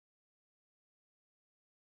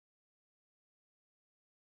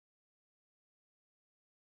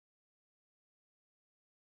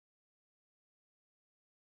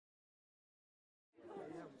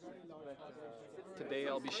Today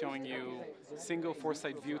I'll be showing you Single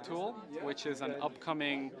Foresight View Tool, which is an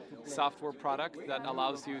upcoming software product that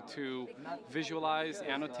allows you to visualize,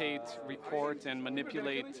 annotate, report, and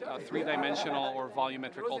manipulate three-dimensional or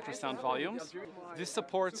volumetric ultrasound volumes. This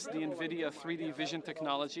supports the NVIDIA 3D vision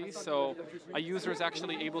technology, so a user is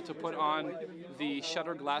actually able to put on the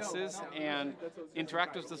shutter glasses and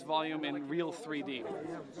interact with this volume in real 3D.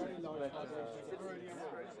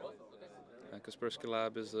 Kaspersky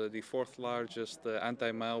Lab is the fourth largest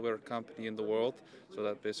anti-malware company in the world, so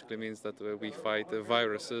that basically means that we fight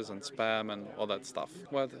viruses and spam and all that stuff.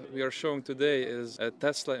 What we are showing today is a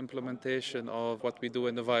Tesla implementation of what we do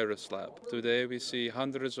in the virus lab. Today we see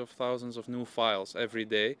hundreds of thousands of new files every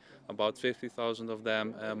day, about 50,000 of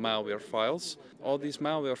them malware files. All these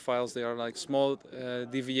malware files, they are like small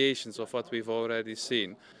deviations of what we've already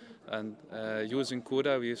seen. And using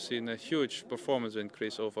CUDA, we've seen a huge performance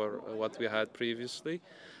increase over what we had previously.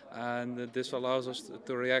 And this allows us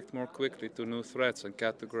to react more quickly to new threats and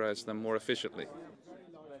categorize them more efficiently.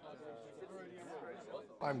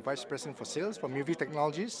 I'm Vice President for Sales for Muvee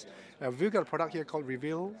Technologies. We've got a product here called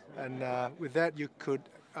Reveal, and with that you could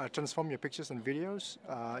transform your pictures and videos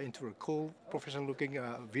into a cool, professional-looking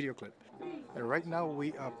video clip. And right now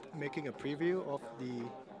we are making a preview of the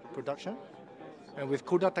production. And with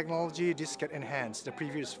CUDA technology, this gets enhanced. The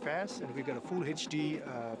preview is fast, and we got a full HD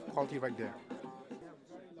quality right there.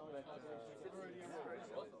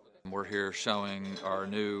 We're here showing our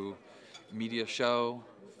new Media Show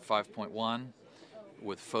 5.1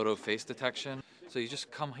 with photo face detection. So you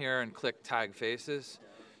just come here and click Tag Faces,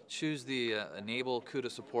 choose the Enable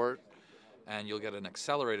CUDA support, and you'll get an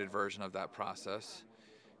accelerated version of that process.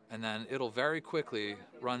 And then it'll very quickly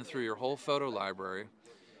run through your whole photo library.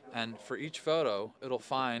 And for each photo, it'll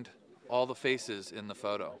find all the faces in the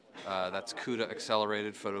photo. That's CUDA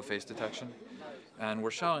accelerated photo face detection. And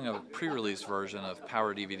we're showing a pre-release version of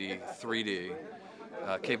Power DVD 3D,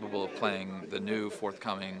 capable of playing the new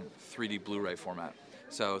forthcoming 3D Blu-ray format.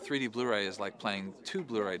 So 3D Blu-ray is like playing two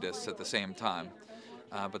Blu-ray discs at the same time.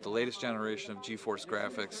 But the latest generation of GeForce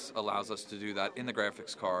graphics allows us to do that in the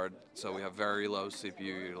graphics card, so we have very low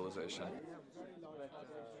CPU utilization.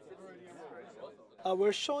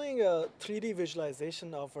 We're showing a 3D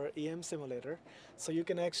visualization of our EM simulator. So you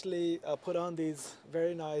can actually put on these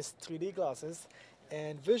very nice 3D glasses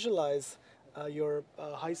and visualize your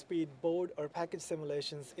high-speed board or package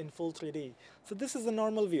simulations in full 3D. So this is a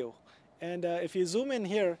normal view. And if you zoom in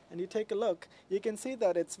here and you take a look, you can see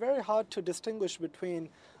that it's very hard to distinguish between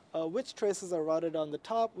which traces are routed on the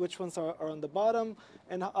top, which ones are on the bottom,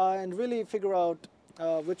 and really figure out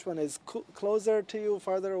which one is closer to you,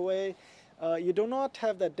 farther away. You do not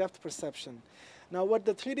have that depth perception. Now what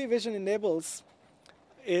the 3D vision enables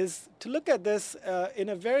is to look at this in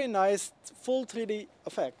a very nice full 3D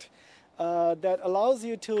effect that allows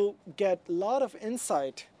you to get a lot of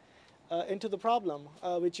insight into the problem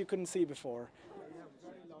which you couldn't see before.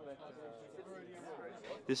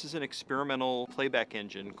 This is an experimental playback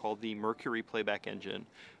engine called the Mercury Playback Engine,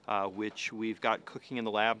 which we've got cooking in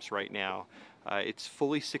the labs right now. It's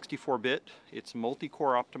fully 64-bit, it's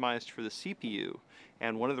multi-core optimized for the CPU,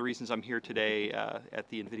 and one of the reasons I'm here today at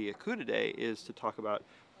the NVIDIA CUDA Day is to talk about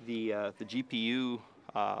the GPU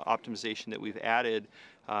optimization that we've added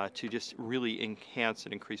to just really enhance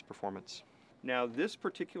and increase performance. Now this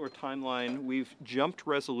particular timeline, we've jumped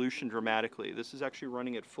resolution dramatically. This is actually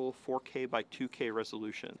running at full 4K by 2K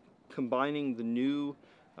resolution. Combining the new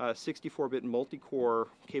 64-bit multi-core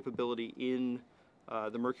capability in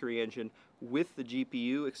the Mercury engine with the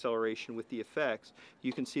GPU acceleration with the effects,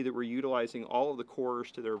 you can see that we're utilizing all of the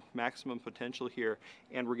cores to their maximum potential here,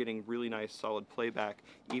 and we're getting really nice solid playback,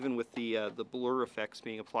 even with the blur effects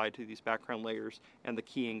being applied to these background layers and the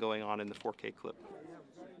keying going on in the 4K clip.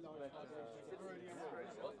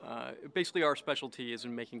 Basically our specialty is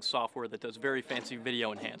in making software that does very fancy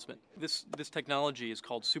video enhancement. This technology is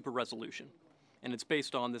called super resolution, and it's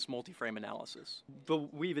based on this multi-frame analysis.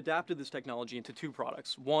 But we've adapted this technology into two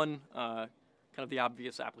products. One, kind of the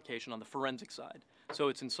obvious application on the forensic side. So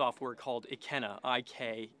it's in software called Ikena,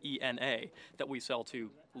 I-K-E-N-A, that we sell to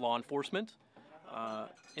law enforcement,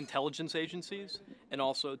 intelligence agencies, and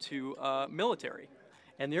also to military.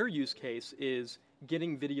 And their use case is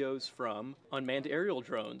getting videos from unmanned aerial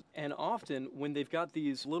drones. And often when they've got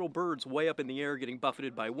these little birds way up in the air getting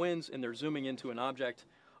buffeted by winds and they're zooming into an object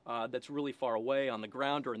that's really far away on the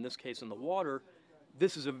ground, or in this case in the water,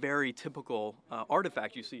 this is a very typical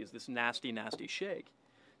artifact you see, is this nasty, nasty shake.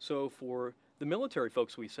 So for The military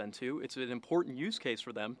folks we send to, it's an important use case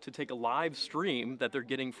for them to take a live stream that they're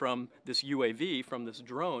getting from this UAV, from this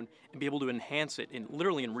drone, and be able to enhance it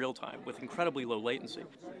literally in real time with incredibly low latency.